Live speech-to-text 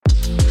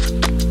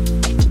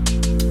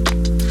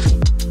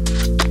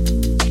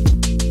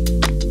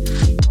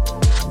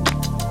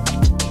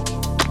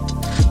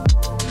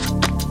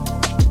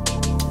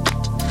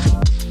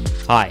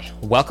Hi,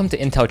 welcome to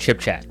Intel Chip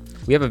Chat.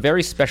 We have a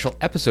very special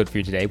episode for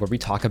you today where we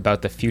talk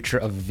about the future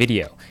of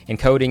video,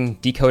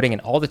 encoding, decoding,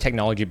 and all the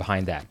technology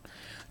behind that.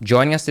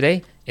 Joining us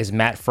today is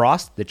Matt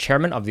Frost, the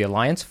chairman of the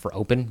Alliance for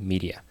Open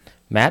Media.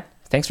 Matt,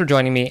 thanks for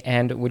joining me,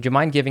 and would you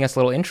mind giving us a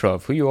little intro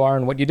of who you are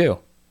and what you do?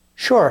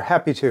 Sure,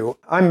 happy to.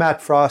 I'm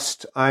Matt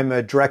Frost. I'm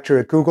a director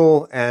at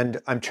Google, and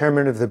I'm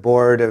chairman of the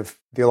board of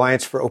the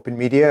Alliance for Open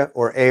Media,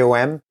 or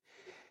AOM.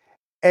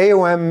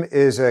 AOM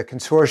is a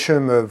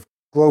consortium of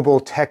global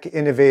tech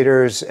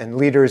innovators and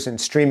leaders in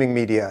streaming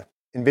media,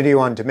 in video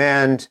on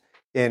demand,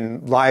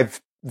 in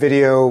live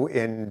video,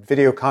 in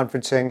video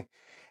conferencing,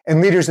 and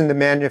leaders in the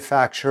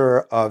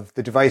manufacture of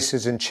the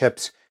devices and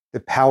chips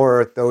that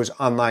power those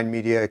online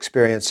media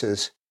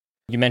experiences.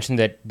 You mentioned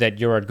that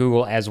you're at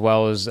Google as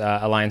well as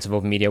Alliance of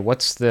Open Media.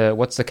 What's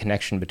the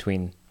connection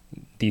between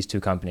these two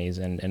companies,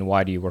 and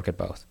why do you work at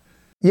both?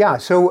 Yeah,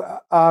 so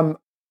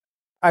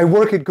I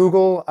work at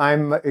Google.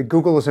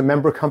 Google is a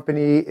member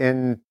company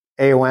in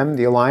AOM,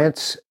 the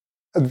Alliance.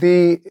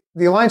 The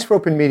Alliance for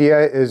Open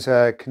Media is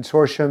a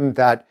consortium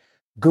that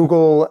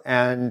Google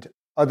and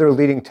other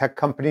leading tech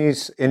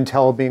companies,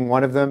 Intel being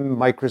one of them,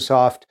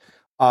 Microsoft,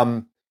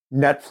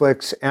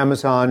 Netflix,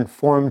 Amazon,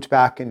 formed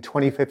back in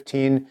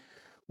 2015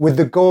 with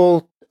the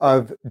goal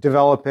of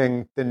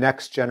developing the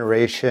next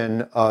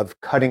generation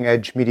of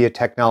cutting-edge media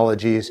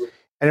technologies,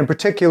 and in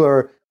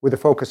particular with a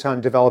focus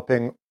on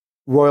developing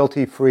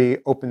royalty-free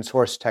open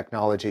source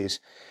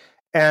technologies.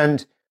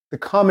 And the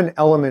common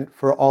element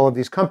for all of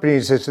these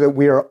companies is that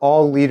we are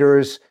all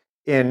leaders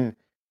in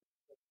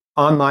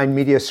online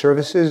media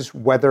services,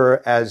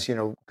 whether as,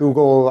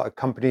 Google, a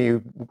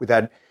company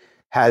that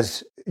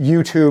has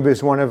YouTube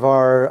as one of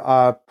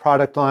our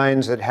product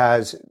lines, that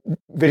has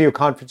video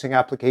conferencing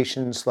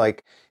applications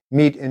like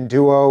Meet and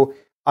Duo.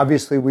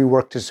 Obviously, we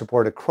work to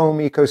support a Chrome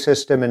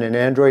ecosystem and an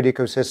Android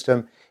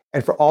ecosystem.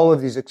 And for all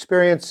of these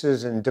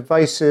experiences and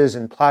devices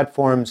and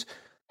platforms,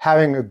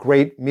 having a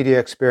great media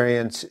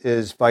experience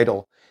is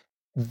vital.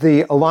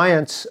 The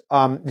Alliance,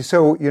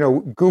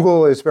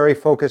 Google is very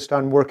focused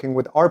on working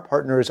with our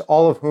partners,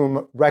 all of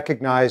whom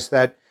recognize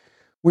that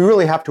we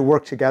really have to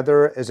work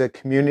together as a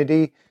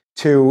community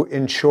to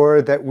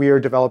ensure that we are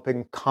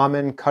developing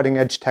common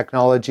cutting-edge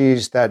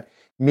technologies that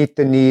meet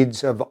the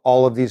needs of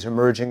all of these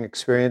emerging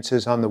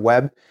experiences on the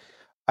web.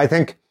 I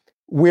think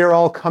we're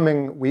all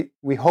coming,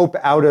 we hope,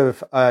 out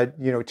of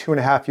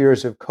 2.5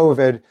 years of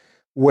COVID,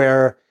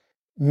 where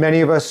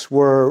many of us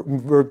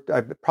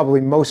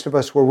probably most of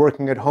us were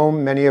working at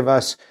home. Many of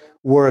us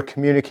were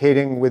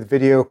communicating with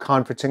video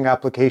conferencing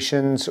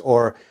applications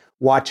or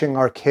watching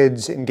our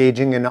kids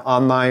engaging in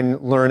online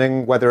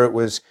learning, whether it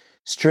was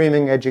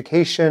streaming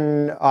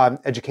educational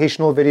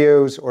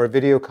videos or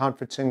video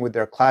conferencing with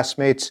their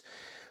classmates.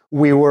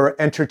 We were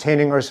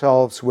entertaining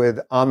ourselves with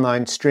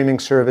online streaming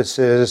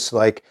services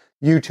like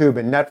YouTube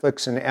and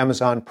Netflix and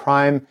Amazon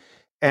Prime.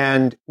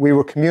 And we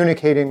were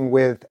communicating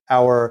with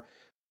our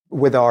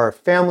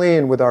family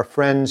and with our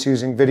friends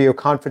using video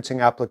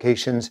conferencing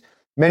applications,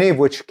 many of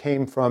which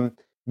came from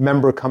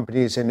member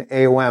companies in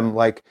AOM,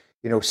 like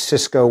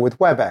Cisco with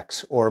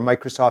WebEx, or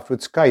Microsoft with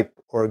Skype,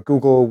 or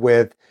Google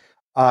with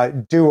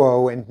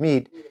Duo and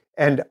Meet,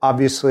 and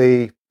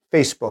obviously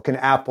Facebook and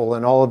Apple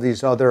and all of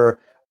these other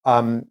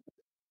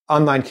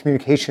online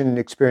communication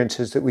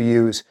experiences that we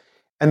use.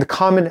 And the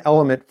common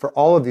element for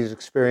all of these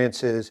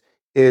experiences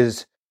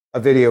is a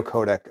video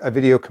codec, a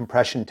video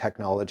compression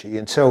technology.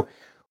 And so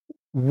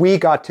we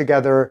got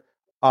together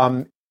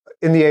in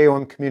the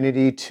AOM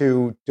community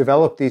to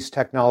develop these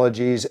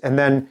technologies. And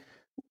then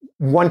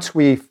once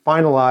we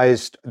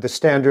finalized the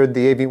standard,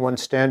 the AV1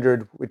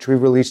 standard, which we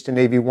released in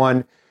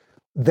AV1,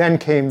 then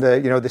came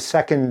the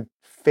second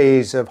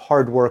phase of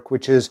hard work,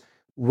 which is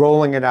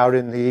rolling it out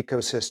in the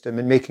ecosystem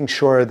and making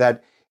sure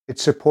that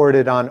it's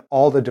supported on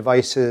all the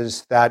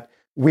devices that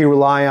we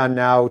rely on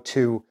now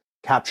to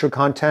capture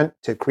content,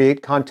 to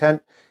create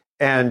content,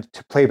 and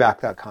to play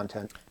back that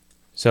content.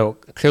 So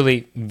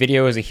clearly,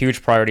 video is a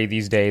huge priority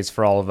these days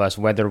for all of us,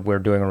 whether we're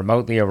doing it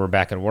remotely or we're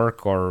back at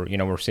work, or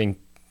we're seeing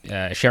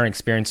sharing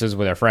experiences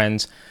with our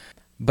friends.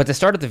 But to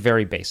start at the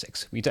very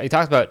basics, you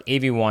talked about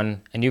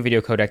AV1, a new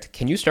video codec.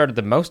 Can you start at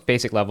the most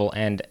basic level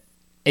and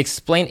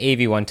explain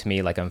AV1 to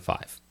me like I'm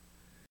 5?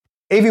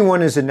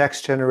 AV1 is a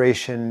next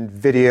generation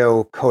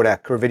video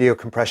codec or video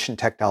compression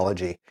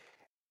technology.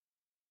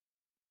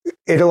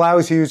 It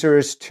allows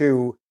users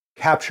to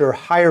capture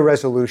higher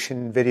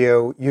resolution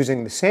video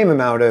using the same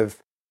amount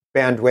of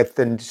bandwidth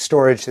and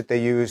storage that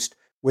they used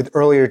with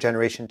earlier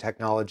generation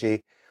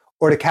technology,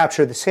 or to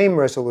capture the same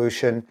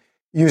resolution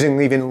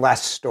using even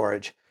less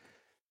storage.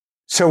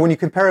 So when you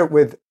compare it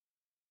with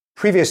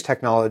previous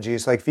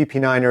technologies like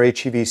VP9 or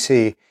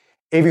HEVC,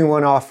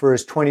 AV1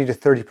 offers 20 to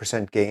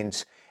 30%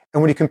 gains.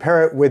 And when you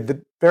compare it with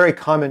the very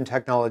common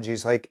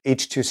technologies like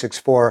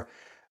H.264,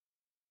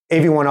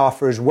 AV1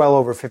 offers well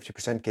over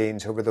 50%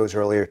 gains over those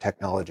earlier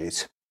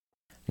technologies.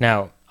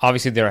 Now,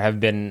 obviously, there have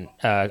been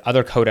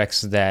other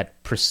codecs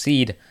that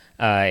precede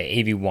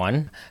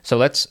AV1. So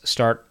let's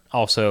start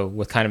also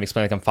with kind of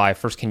explaining like I'm 5.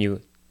 First, can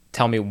you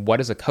tell me what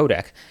is a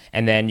codec,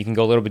 and then you can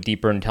go a little bit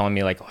deeper and telling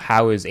me like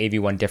how is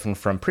AV1 different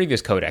from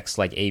previous codecs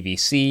like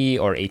AVC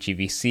or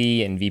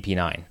HEVC and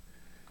VP9.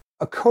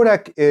 A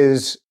codec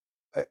is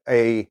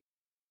a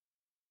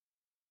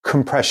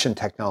compression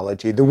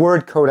technology. The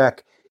word codec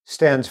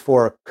stands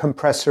for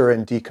compressor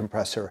and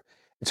decompressor.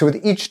 And so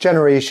with each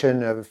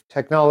generation of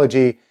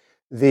technology,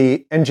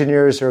 the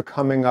engineers are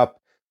coming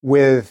up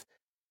with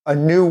a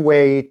new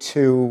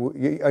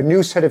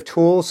set of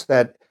tools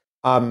that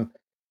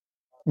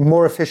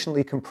more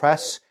efficiently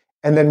compress.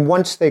 And then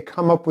once they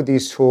come up with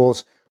these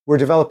tools, we're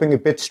developing a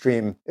bit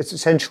stream. It's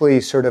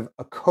essentially sort of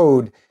a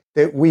code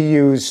that we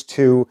use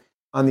to,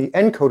 on the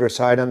encoder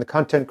side, on the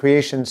content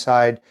creation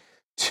side,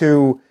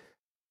 to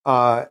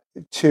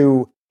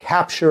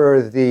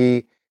capture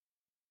the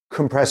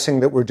compressing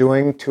that we're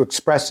doing, to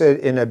express it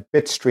in a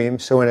bit stream,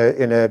 so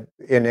in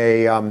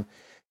a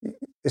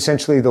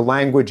essentially the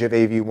language of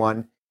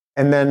AV1.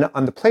 And then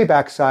on the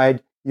playback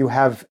side, you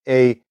have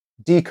a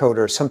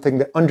decoder, something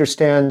that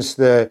understands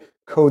the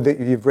code that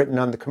you've written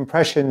on the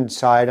compression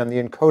side, on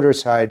the encoder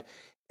side,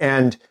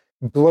 and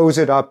blows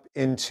it up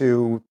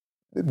into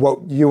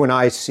what you and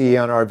I see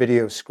on our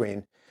video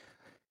screen.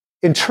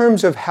 In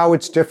terms of how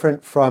it's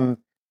different from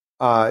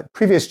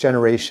previous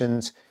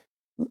generations,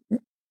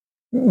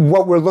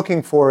 what we're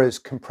looking for is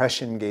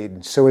compression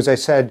gain. So as I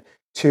said,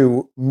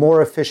 to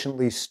more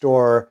efficiently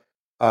store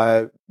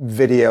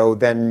video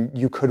than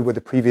you could with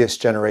the previous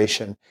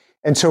generation.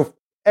 And so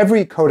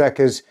every codec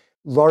is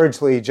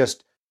largely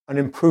just an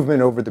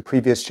improvement over the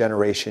previous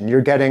generation.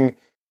 You're getting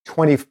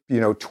 25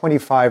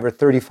 or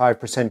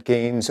 35%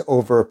 gains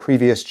over a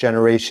previous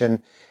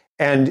generation.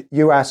 And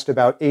you asked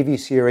about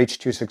AVC or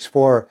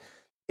H.264.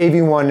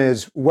 AV1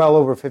 is well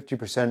over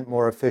 50%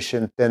 more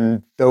efficient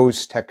than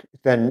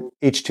than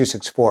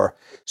H.264.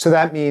 So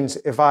that means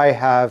if I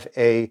have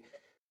a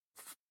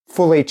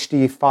full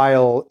HD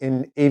file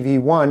in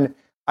AV1,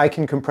 I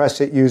can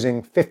compress it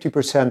using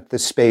 50% the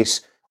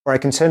space, or I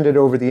can send it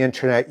over the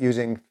internet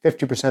using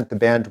 50% the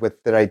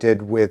bandwidth that I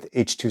did with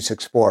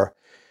H.264.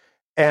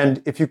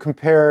 And if you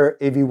compare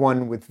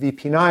AV1 with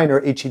VP9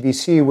 or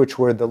HEVC, which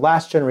were the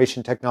last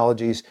generation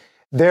technologies,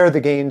 there the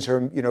gains are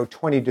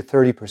 20 to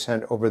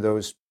 30% over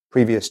those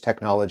previous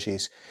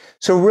technologies.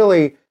 So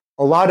really,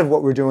 a lot of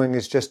what we're doing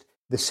is just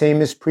the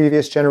same as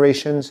previous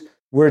generations.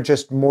 We're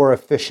just more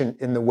efficient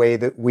in the way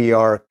that we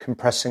are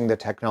compressing the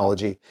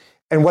technology.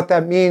 And what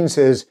that means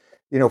is,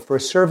 for a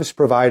service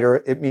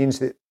provider, it means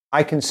that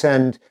I can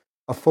send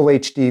a full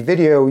HD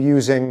video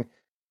using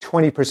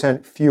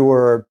 20%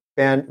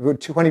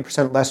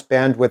 less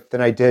bandwidth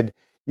than I did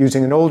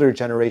using an older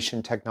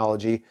generation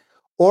technology,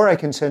 or I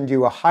can send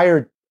you a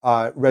higher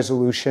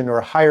resolution or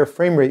a higher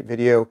frame rate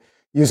video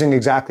using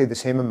exactly the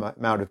same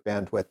amount of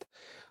bandwidth.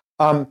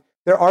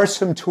 There are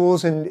some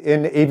tools in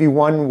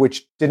AV1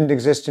 which didn't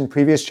exist in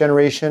previous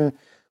generation.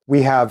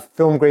 We have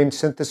film grain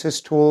synthesis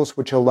tools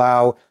which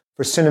allow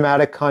for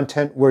cinematic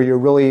content where you're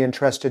really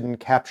interested in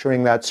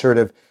capturing that sort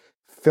of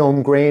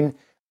film grain.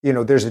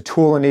 There's a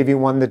tool in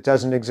AV1 that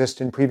doesn't exist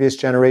in previous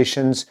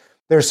generations.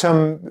 There's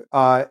some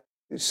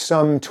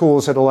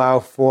tools that allow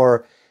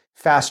for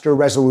faster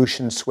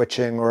resolution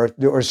switching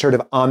or sort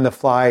of on the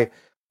fly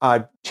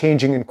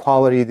changing in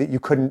quality that you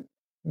couldn't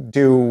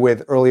do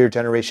with earlier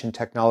generation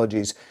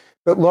technologies.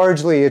 But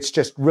largely, it's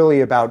just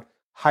really about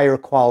higher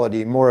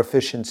quality, more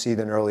efficiency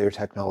than earlier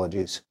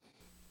technologies.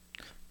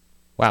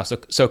 Wow. So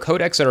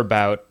codecs are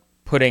about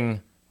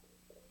putting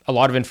a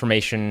lot of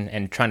information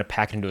and trying to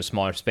pack it into a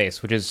smaller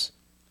space, which is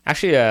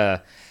actually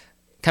a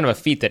kind of a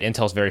feat that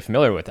Intel's very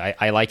familiar with.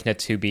 I liken it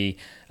to be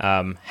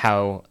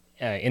how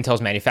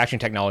Intel's manufacturing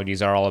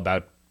technologies are all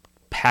about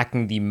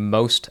packing the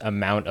most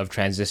amount of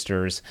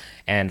transistors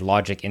and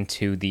logic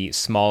into the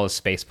smallest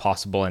space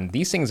possible. And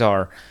these things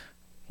are,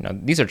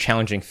 these are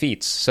challenging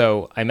feats.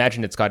 So I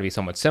imagine it's got to be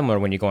somewhat similar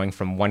when you're going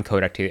from one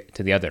codec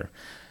to the other.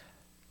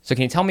 So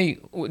can you tell me,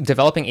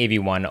 developing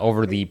AV1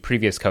 over the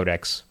previous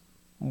codecs,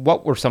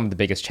 what were some of the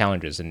biggest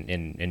challenges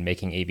in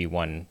making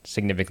AV1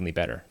 significantly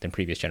better than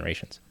previous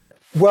generations?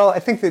 Well, I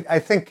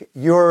think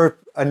your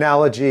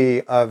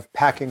analogy of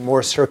packing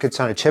more circuits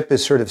on a chip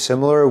is sort of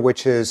similar,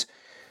 which is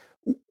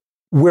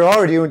we're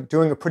already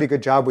doing a pretty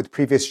good job with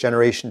previous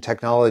generation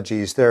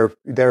technologies.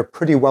 They're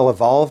pretty well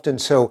evolved, and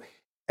so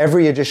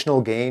every additional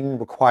gain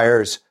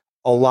requires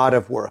a lot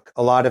of work,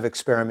 a lot of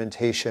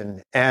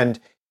experimentation, and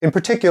in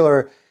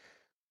particular,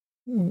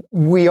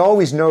 we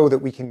always know that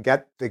we can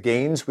get the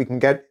gains, we can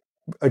get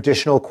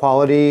additional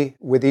quality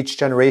with each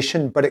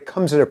generation, but it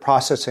comes at a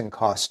processing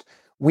cost.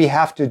 We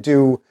have to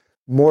do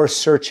more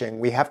searching.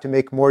 We have to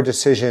make more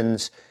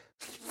decisions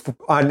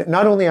on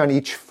not only on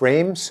each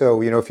frame.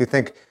 So, if you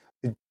think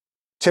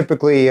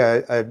typically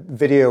a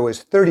video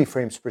is 30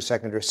 frames per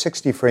second or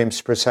 60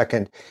 frames per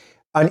second,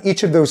 on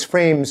each of those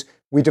frames,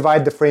 we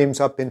divide the frames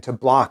up into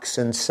blocks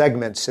and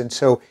segments. And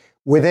so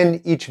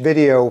within each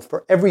video,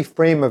 for every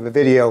frame of a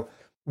video,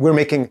 we're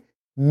making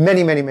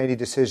many, many, many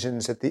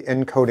decisions at the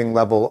encoding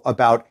level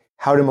about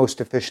how to most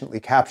efficiently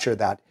capture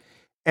that.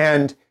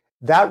 And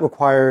that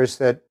requires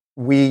that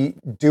we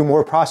do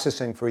more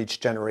processing for each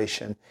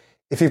generation.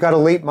 If you've got a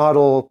late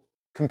model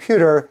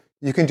computer,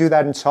 you can do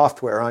that in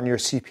software on your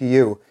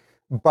CPU.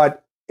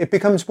 But it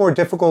becomes more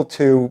difficult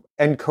to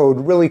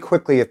encode really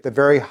quickly at the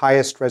very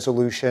highest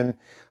resolution,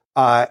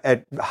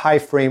 at high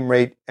frame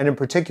rate, and in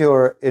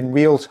particular in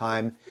real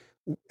time,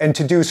 and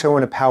to do so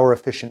in a power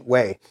efficient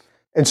way.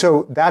 And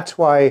so that's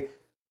why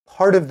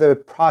part of the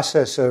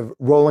process of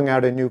rolling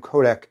out a new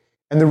codec,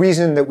 and the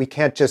reason that we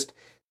can't just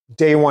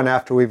day one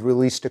after we've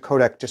released a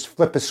codec, just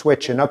flip a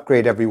switch and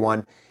upgrade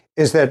everyone,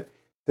 is that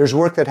there's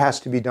work that has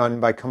to be done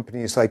by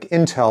companies like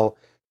Intel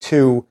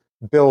to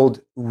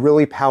build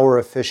really power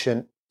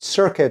efficient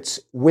circuits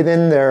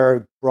within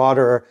their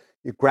broader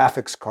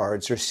graphics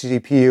cards or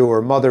CPU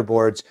or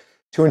motherboards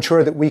to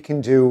ensure that we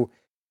can do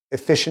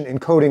efficient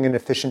encoding and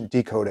efficient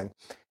decoding.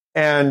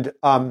 And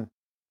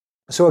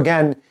so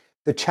again,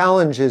 the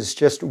challenge is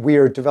just we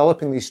are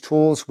developing these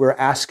tools. We're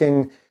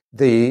asking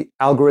the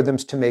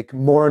algorithms to make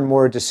more and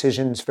more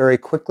decisions very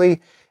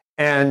quickly.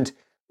 And,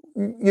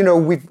 you know,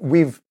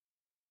 we've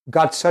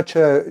got such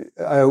a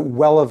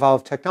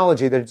well-evolved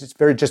technology that it's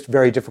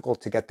very difficult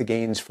to get the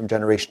gains from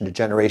generation to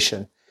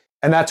generation.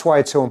 And that's why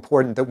it's so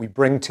important that we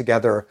bring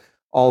together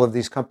all of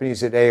these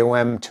companies at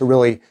AOM to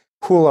really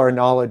pool our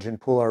knowledge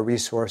and pool our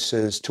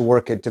resources to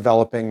work at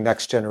developing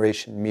next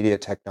generation media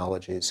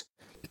technologies.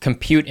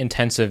 Compute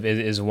intensive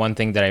is one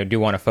thing that I do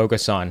want to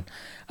focus on.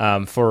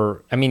 Last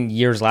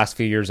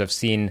few years, I've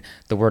seen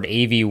the word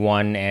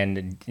AV1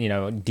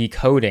 and,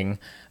 decoding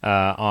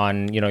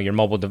on, your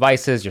mobile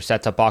devices, your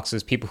set-top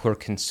boxes, people who are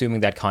consuming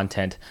that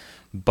content.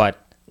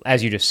 But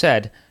as you just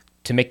said,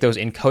 to make those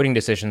encoding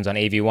decisions on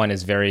AV1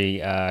 is very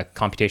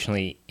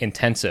computationally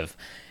intensive.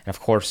 And of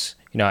course,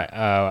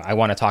 I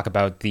want to talk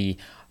about the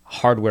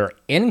hardware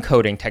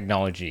encoding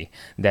technology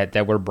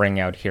that we're bringing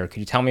out here.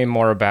 Could you tell me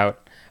more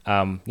about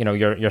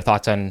your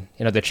thoughts on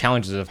the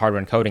challenges of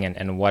hardware encoding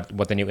and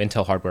what the new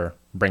Intel hardware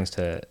brings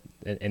to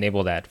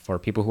enable that for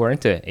people who are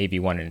into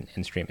AV1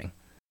 and streaming?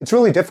 It's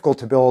really difficult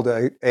to build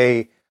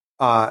a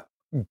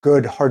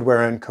good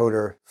hardware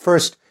encoder.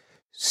 First,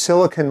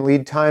 silicon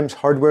lead times,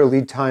 hardware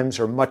lead times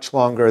are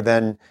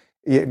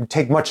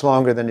take much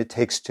longer than it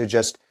takes to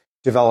just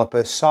develop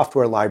a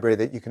software library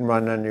that you can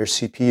run on your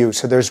CPU.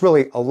 So there's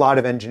really a lot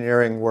of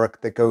engineering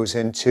work that goes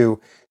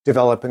into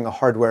developing a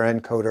hardware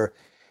encoder.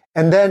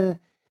 And then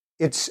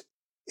it's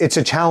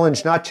a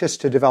challenge not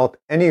just to develop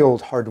any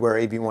old hardware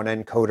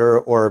AV1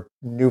 encoder or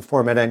new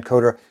format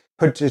encoder,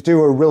 but to do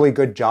a really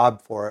good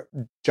job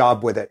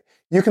with it.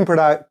 You can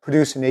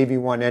produce an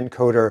AV1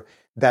 encoder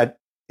that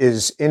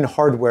is in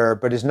hardware,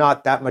 but is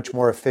not that much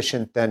more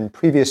efficient than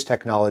previous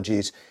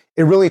technologies.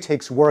 It really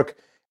takes work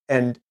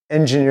and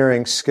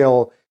engineering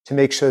skill to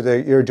make sure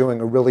that you're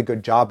doing a really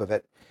good job of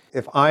it.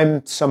 If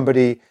I'm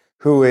somebody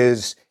who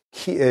is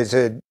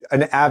an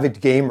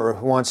avid gamer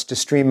who wants to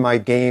stream my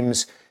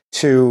games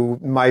to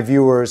my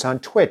viewers on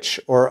Twitch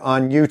or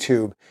on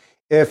YouTube,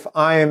 if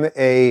I'm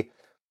a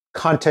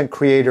content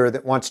creator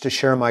that wants to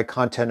share my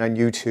content on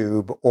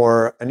YouTube,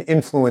 or an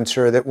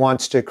influencer that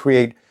wants to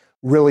create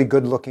really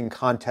good looking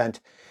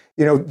content,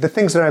 the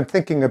things that I'm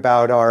thinking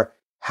about are,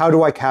 how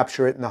do I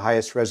capture it in the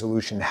highest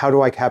resolution? How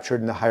do I capture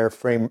it in the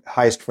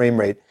highest frame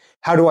rate?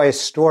 How do I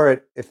store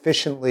it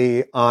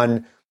efficiently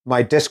on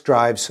my disk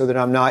drive so that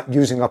I'm not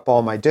using up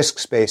all my disk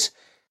space?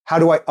 How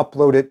do I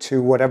upload it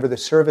to whatever the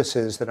service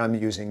is that I'm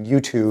using,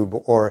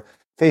 YouTube or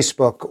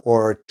Facebook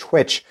or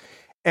Twitch?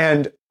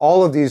 And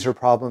all of these are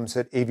problems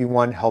that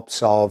AV1 helps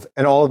solve.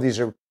 And all of these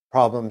are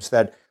problems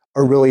that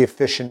are really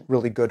efficient,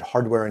 really good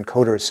hardware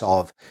encoders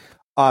solve.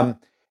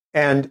 Again,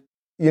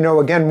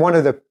 one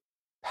of the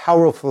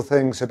powerful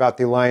things about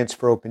the Alliance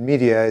for Open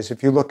Media is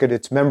if you look at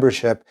its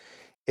membership,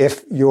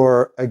 if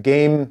you're a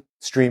game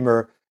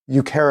streamer,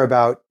 you care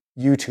about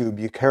YouTube,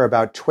 you care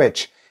about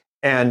Twitch,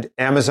 and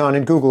Amazon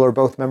and Google are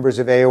both members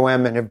of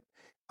AOM and have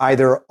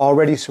either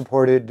already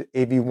supported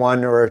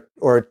AV1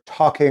 or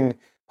talking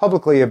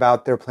publicly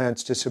about their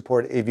plans to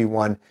support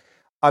AV1.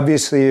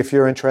 Obviously, if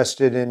you're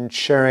interested in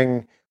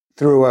sharing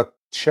through a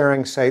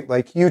sharing site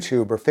like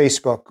YouTube or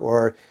Facebook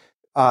or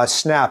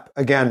Snap,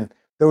 again,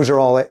 those are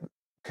all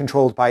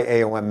controlled by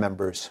AOM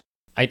members.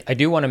 I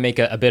do want to make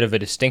a bit of a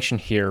distinction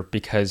here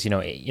because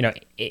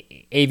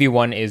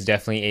AV1 is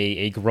definitely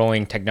a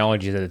growing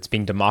technology that's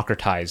being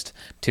democratized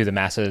to the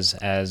masses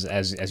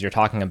as you're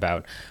talking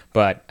about.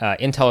 But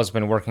Intel has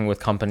been working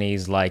with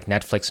companies like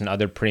Netflix and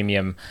other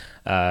premium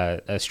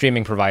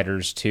streaming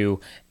providers to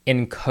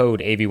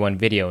encode AV1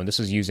 video, and this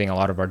is using a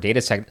lot of our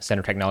data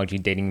center technology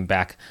dating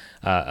back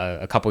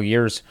a couple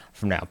years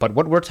from now. But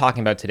what we're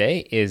talking about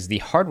today is the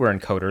hardware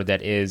encoder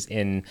that is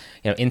in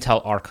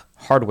Intel Arc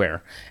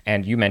hardware,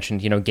 and you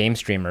mentioned game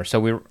streamer.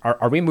 So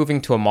are we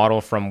moving to a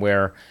model from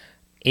where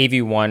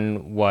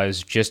AV1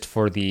 was just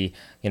for the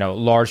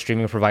large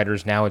streaming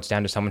providers? Now it's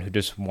down to someone who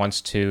just wants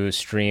to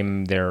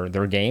stream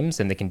their games,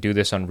 and they can do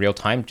this on real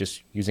time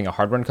just using a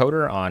hardware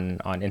encoder on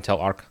Intel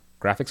Arc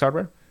graphics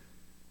hardware?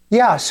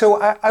 Yeah, so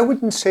I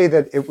wouldn't say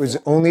that it was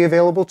only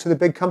available to the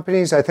big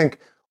companies. I think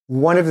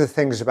one of the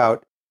things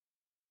about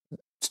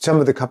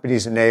some of the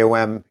companies in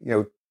AOM,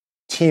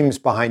 teams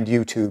behind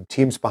YouTube,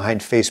 teams behind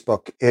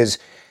Facebook, is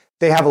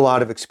they have a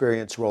lot of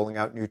experience rolling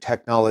out new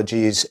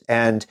technologies,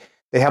 and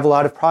they have a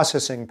lot of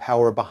processing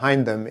power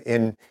behind them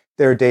in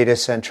their data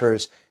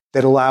centers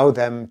that allow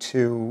them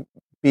to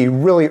be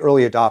really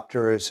early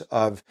adopters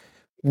of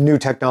new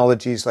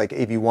technologies like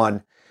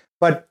AV1.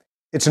 But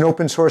it's an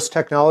open source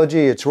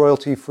technology, it's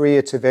royalty free,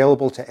 it's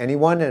available to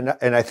anyone.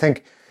 And I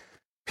think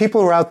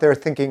people are out there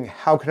thinking,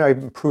 how can I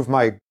improve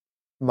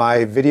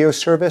my video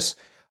service?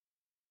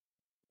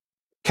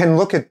 Can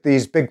look at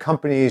these big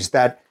companies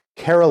that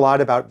care a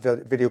lot about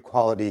video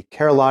quality,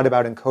 care a lot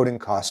about encoding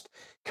cost,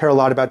 care a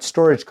lot about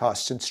storage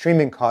costs and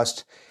streaming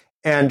costs,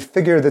 and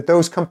figure that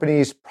those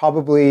companies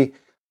probably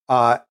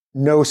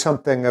know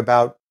something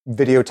about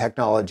video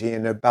technology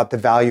and about the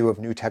value of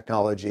new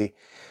technology.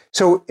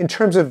 So in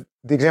terms of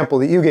the example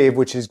that you gave,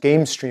 which is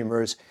game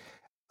streamers,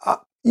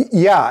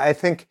 yeah, I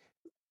think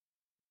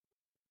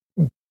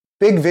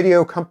big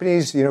video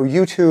companies,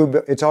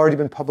 YouTube, it's already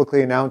been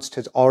publicly announced,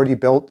 has already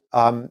built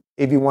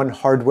AV1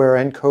 hardware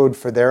encode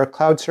for their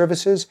cloud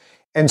services.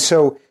 And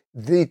so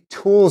the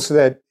tools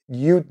that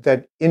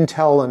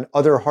Intel and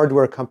other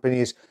hardware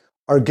companies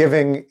are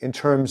giving in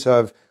terms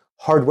of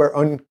hardware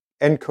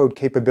encode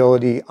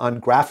capability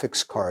on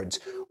graphics cards,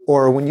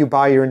 or when you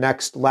buy your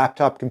next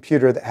laptop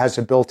computer that has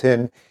a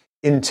built-in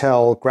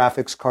Intel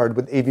graphics card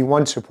with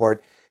AV1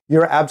 support,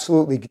 you're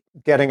absolutely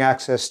getting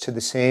access to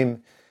the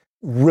same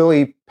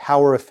really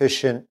power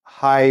efficient,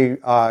 high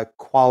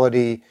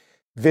quality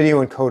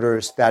video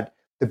encoders that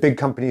the big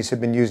companies have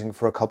been using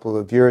for a couple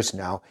of years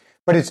now.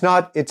 But it's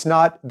not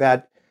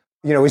that,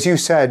 as you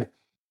said,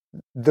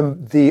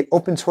 the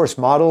open source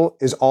model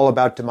is all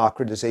about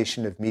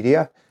democratization of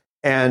media,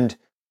 and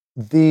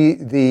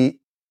the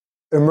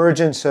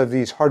emergence of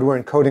these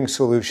hardware encoding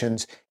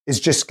solutions is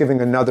just giving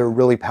another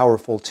really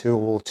powerful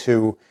tool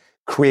to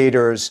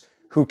creators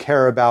who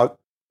care about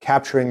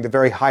capturing the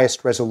very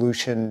highest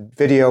resolution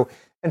video,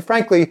 and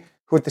frankly,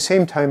 who at the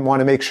same time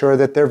want to make sure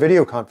that their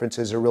video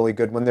conferences are really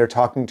good when they're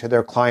talking to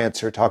their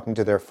clients or talking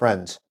to their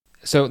friends.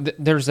 So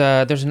there's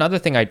another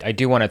thing I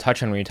do want to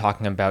touch on when you're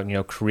talking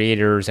about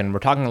creators, and we're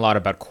talking a lot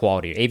about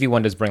quality.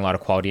 AV1 does bring a lot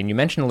of quality, and you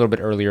mentioned a little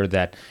bit earlier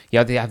that you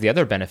have the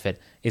other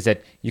benefit is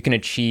that you can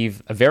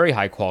achieve a very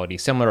high quality,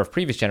 similar of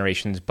previous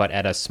generations, but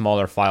at a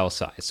smaller file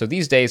size. So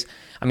these days,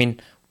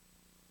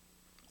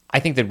 I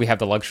think that we have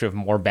the luxury of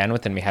more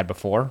bandwidth than we had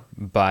before,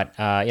 but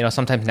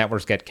sometimes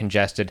networks get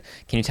congested.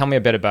 Can you tell me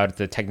a bit about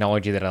the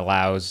technology that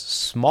allows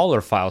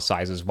smaller file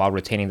sizes while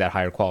retaining that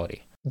higher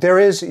quality? There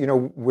is,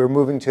 we're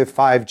moving to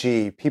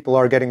 5G. People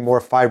are getting more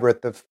fiber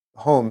at the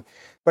home.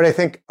 But I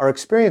think our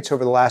experience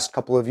over the last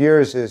couple of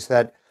years is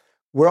that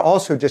we're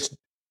also just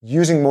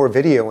using more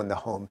video in the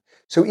home.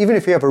 So even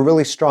if you have a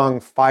really strong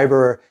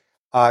fiber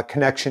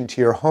connection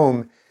to your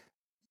home,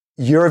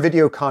 you're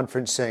video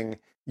conferencing,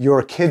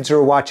 your kids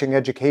are watching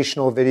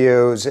educational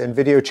videos and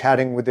video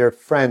chatting with their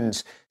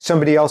friends.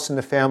 Somebody else in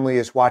the family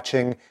is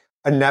watching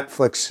a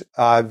Netflix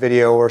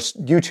video or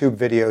YouTube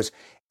videos.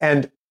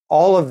 And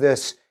all of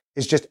this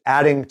is just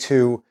adding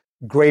to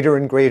greater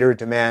and greater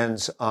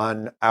demands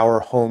on our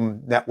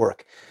home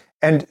network.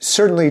 And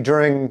certainly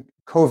during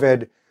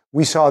COVID,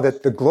 we saw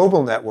that the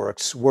global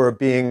networks were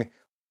being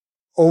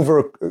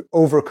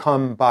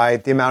overcome by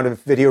the amount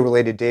of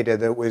video-related data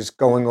that was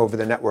going over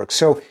the network.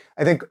 So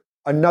I think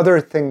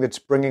another thing that's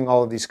bringing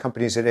all of these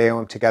companies at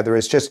AOM together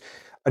is just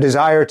a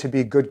desire to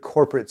be good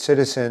corporate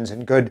citizens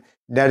and good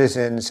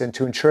netizens, and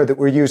to ensure that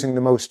we're using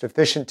the most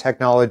efficient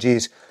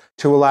technologies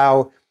to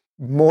allow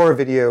more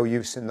video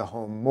use in the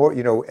home,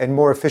 and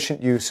more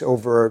efficient use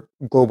over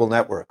global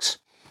networks.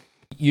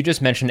 You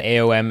just mentioned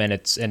AOM and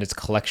its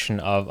collection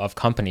of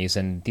companies,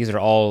 and these are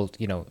all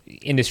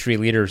industry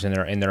leaders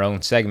in their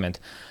own segment,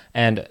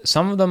 and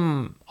some of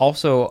them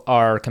also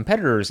are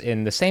competitors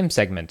in the same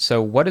segment. So,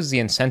 what is the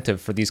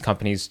incentive for these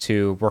companies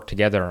to work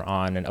together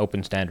on an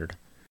open standard?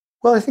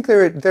 Well, I think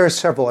there are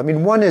several.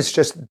 One is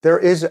just there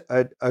is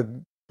a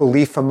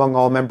belief among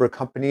all member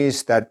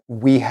companies that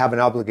we have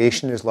an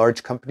obligation as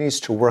large companies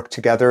to work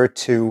together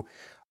to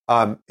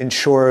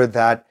ensure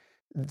that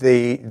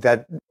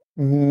that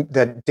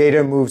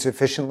data moves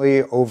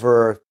efficiently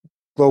over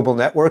global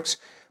networks.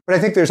 But I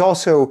think there's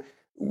also,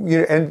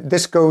 and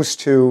this goes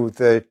to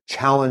the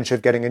challenge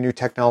of getting a new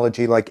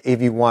technology like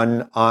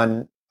AV1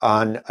 on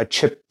a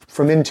chip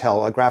from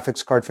Intel, a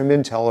graphics card from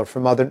Intel, or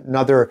from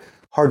another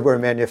hardware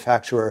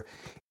manufacturer.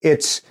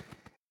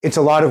 It's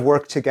a lot of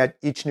work to get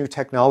each new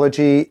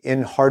technology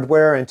in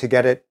hardware and to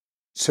get it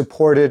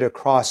supported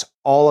across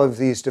all of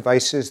these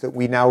devices that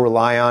we now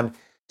rely on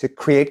to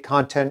create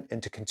content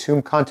and to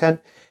consume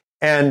content.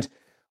 And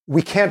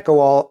we can't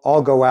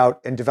all go out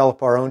and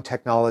develop our own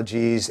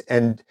technologies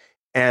and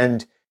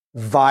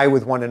vie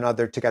with one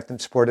another to get them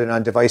supported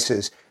on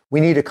devices. We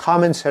need a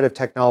common set of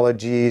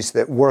technologies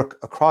that work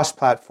across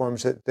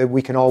platforms that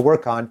we can all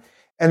work on.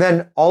 And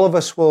then all of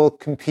us will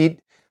compete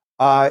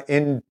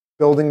in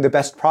building the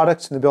best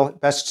products and the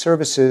best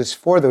services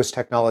for those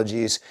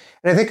technologies.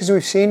 And I think as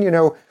we've seen,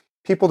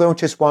 people don't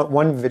just want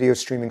one video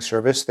streaming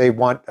service. They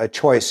want a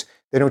choice.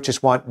 They don't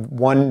just want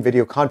one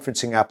video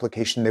conferencing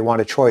application, they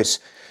want a choice.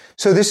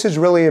 So this is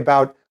really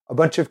about a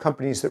bunch of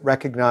companies that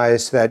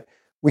recognize that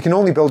we can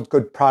only build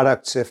good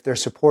products if they're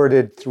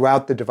supported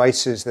throughout the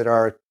devices that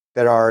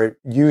our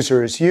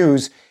users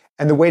use.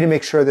 And the way to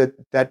make sure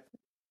that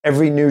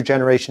every new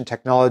generation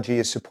technology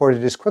is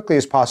supported as quickly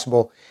as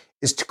possible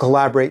is to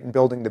collaborate in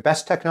building the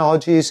best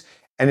technologies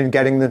and in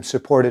getting them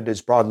supported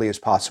as broadly as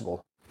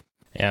possible.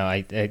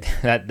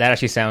 That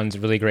actually sounds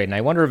really great. And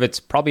I wonder if it's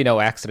probably no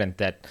accident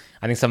that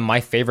I think some of my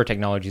favorite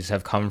technologies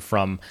have come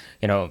from,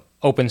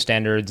 open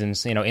standards, and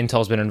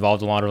Intel's been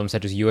involved in a lot of them,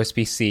 such as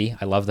USB-C.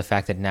 I love the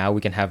fact that now we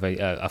can have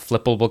a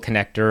flippable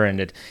connector,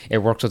 and it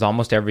works with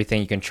almost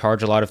everything. You can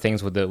charge a lot of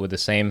things with the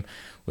same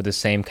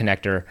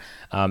connector.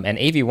 And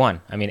AV1,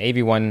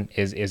 AV1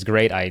 is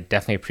great. I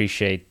definitely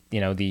appreciate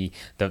the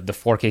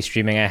 4K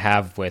streaming I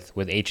have with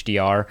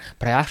HDR.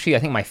 But I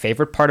think my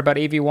favorite part about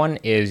AV1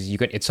 is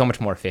it's so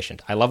much more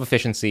efficient. I love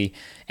efficiency,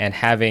 and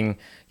having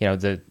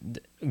the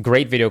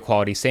great video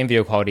quality, same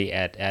video quality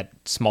at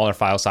smaller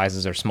file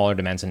sizes or smaller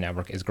dimension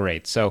network is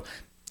great. So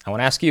I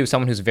want to ask you,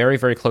 someone who's very,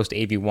 very close to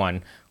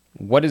AV1,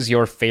 what is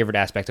your favorite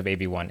aspect of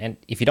AV1? And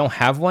if you don't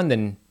have one,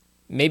 then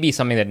maybe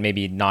something that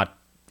maybe not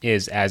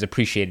is as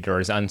appreciated or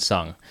as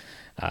unsung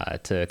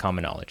to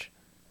common knowledge.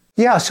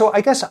 Yeah, so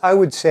I guess I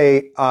would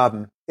say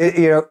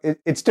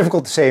it's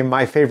difficult to say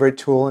my favorite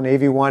tool in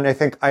AV1. I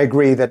think I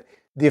agree that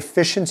the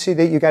efficiency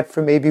that you get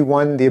from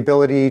AV1, the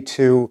ability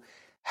to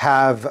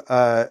have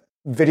a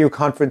video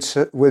conference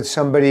with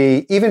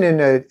somebody, even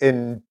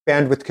in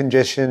bandwidth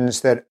conditions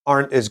that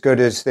aren't as good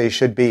as they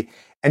should be,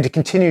 and to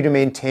continue to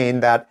maintain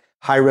that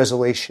high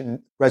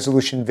resolution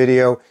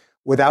video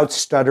without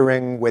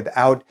stuttering,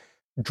 without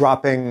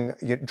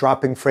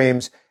dropping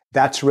frames,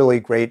 that's really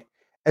great.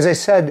 As I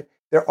said,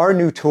 there are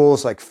new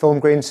tools like film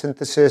grain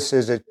synthesis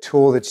is a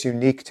tool that's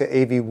unique to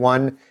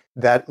AV1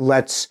 that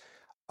lets,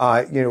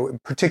 in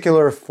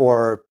particular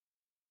for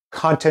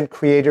content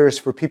creators,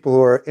 for people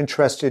who are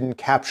interested in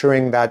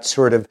capturing that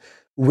sort of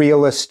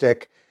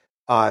realistic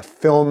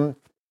film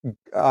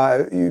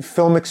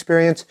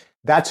experience.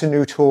 That's a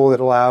new tool that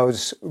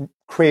allows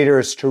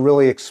creators to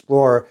really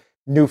explore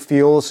a new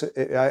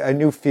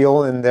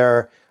feel in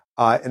their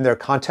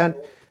content.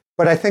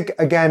 But I think,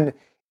 again,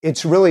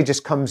 it's really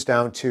just comes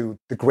down to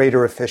the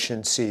greater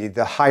efficiency,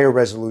 the higher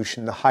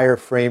resolution, the higher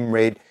frame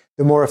rate,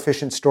 the more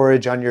efficient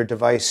storage on your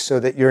device, so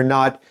that you're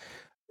not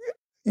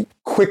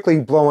quickly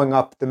blowing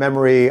up the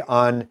memory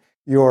on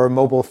your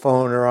mobile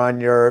phone or on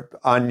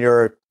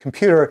your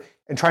computer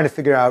and trying to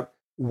figure out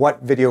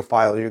what video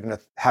file you're going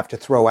to have to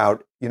throw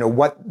out.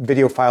 What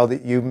video file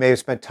that you may have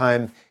spent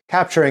time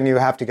capturing, you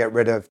have to get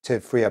rid of to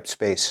free up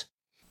space.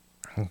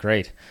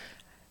 Great.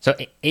 So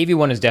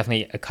AV1 is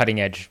definitely a cutting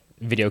edge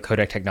video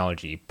codec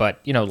technology,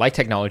 but like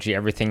technology,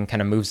 everything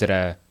kind of moves at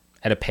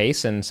a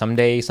pace, and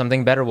someday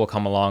something better will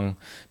come along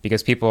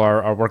because people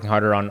are working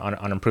harder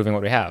on improving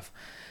what we have.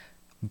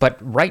 But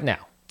right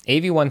now,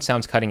 AV1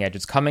 sounds cutting edge.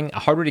 It's coming.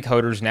 Hardware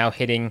decoders now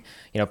hitting.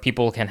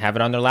 People can have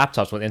it on their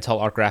laptops with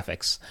Intel Arc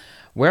graphics.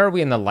 Where are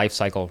we in the life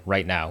cycle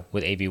right now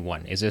with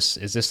AV1? Is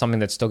this something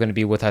that's still going to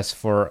be with us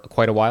for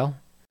quite a while?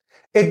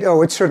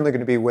 It's certainly going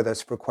to be with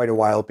us for quite a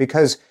while,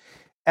 because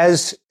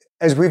as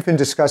we've been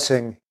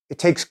discussing, it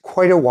takes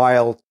quite a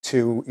while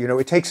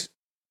it takes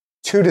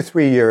 2 to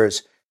 3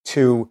 years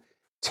to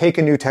take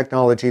a new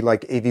technology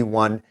like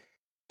AV1,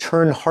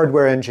 turn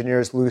hardware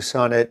engineers loose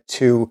on it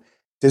to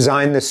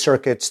design the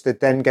circuits that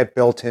then get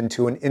built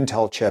into an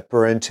Intel chip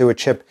or into a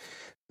chip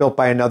built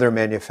by another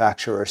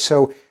manufacturer.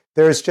 So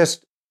there's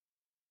just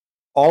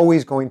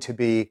always going to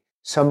be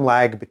some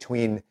lag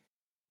between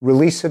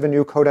release of a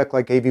new codec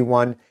like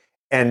AV1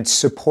 and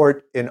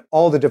support in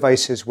all the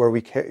devices where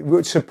we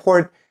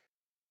support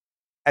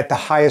at the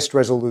highest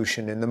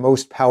resolution in the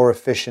most power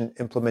efficient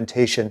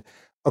implementation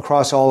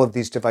across all of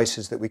these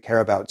devices that we care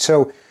about.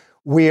 So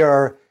we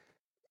are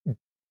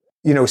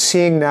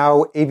seeing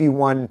now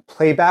AV1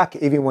 playback,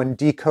 AV1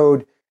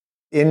 decode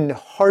in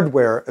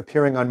hardware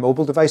appearing on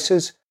mobile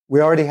devices.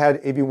 We already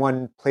had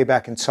AV1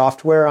 playback in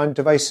software on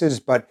devices,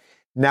 but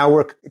now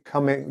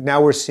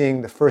we're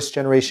seeing the first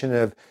generation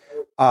of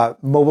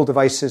mobile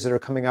devices that are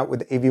coming out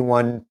with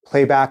AV1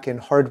 playback in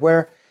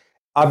hardware.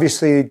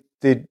 Obviously,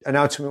 the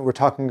announcement we're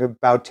talking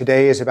about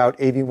today is about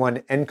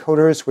AV1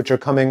 encoders, which are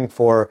coming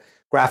for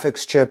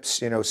graphics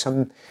chips.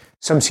 Some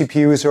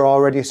CPUs are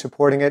already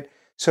supporting it.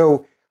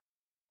 So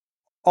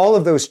all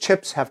of those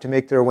chips have to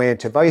make their way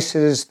into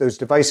devices. Those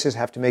devices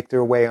have to make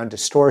their way onto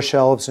store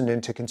shelves and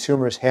into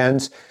consumers'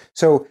 hands.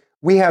 So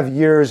we have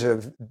years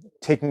of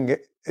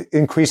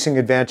increasing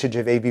advantage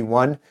of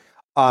AV1.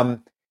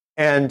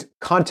 And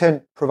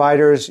content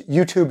providers,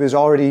 YouTube is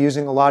already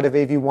using a lot of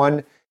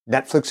AV1.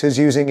 Netflix is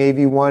using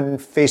AV1.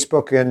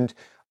 Facebook and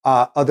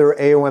other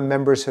AOM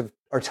members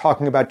are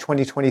talking about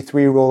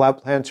 2023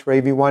 rollout plans for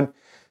AV1.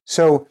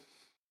 So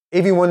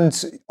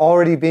AV1's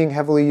already being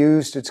heavily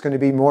used. It's going to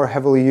be more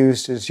heavily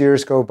used as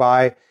years go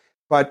by.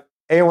 But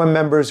AOM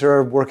members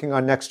are working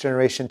on next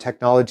generation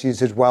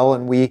technologies as well,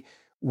 and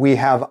we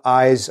have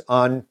eyes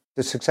on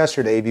the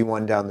successor to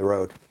AV1 down the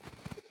road.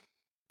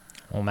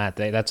 Well, Matt,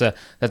 that's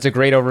a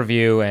great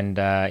overview, and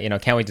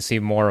can't wait to see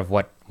more of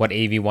what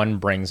AV1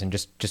 brings, and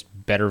just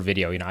better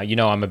video.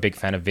 I'm a big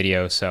fan of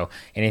video, so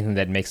anything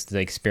that makes the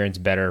experience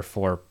better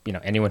for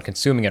anyone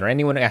consuming it or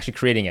anyone actually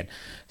creating it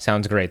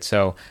sounds great.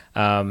 So,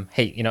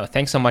 hey,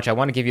 thanks so much. I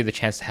want to give you the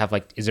chance to have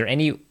is there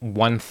any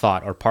one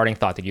thought or parting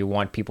thought that you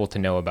want people to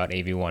know about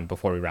AV1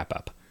 before we wrap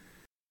up?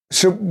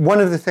 So one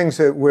of the things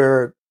that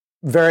we're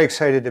very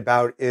excited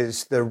about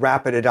is the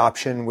rapid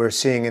adoption we're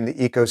seeing in the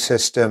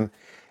ecosystem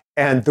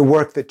and the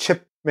work that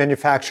chip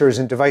manufacturers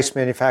and device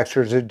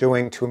manufacturers are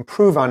doing to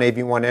improve on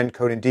AV1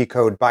 encode and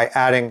decode by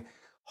adding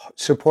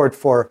support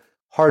for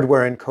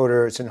hardware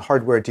encoders and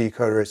hardware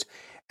decoders.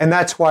 And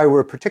that's why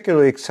we're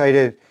particularly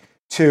excited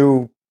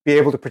to be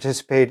able to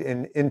participate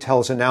in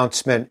Intel's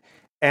announcement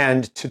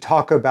and to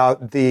talk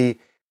about the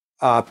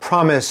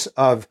promise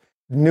of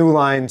new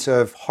lines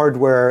of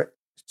hardware,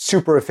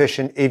 super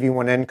efficient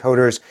AV1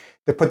 encoders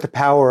that put the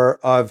power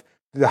of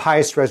the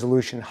highest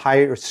resolution,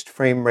 highest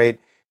frame rate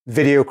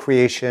video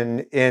creation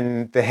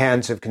in the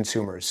hands of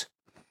consumers.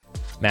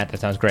 Matt, that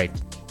sounds great.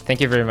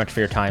 Thank you very much for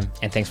your time,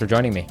 and thanks for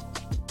joining me.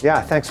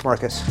 Yeah, thanks,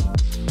 Marcus.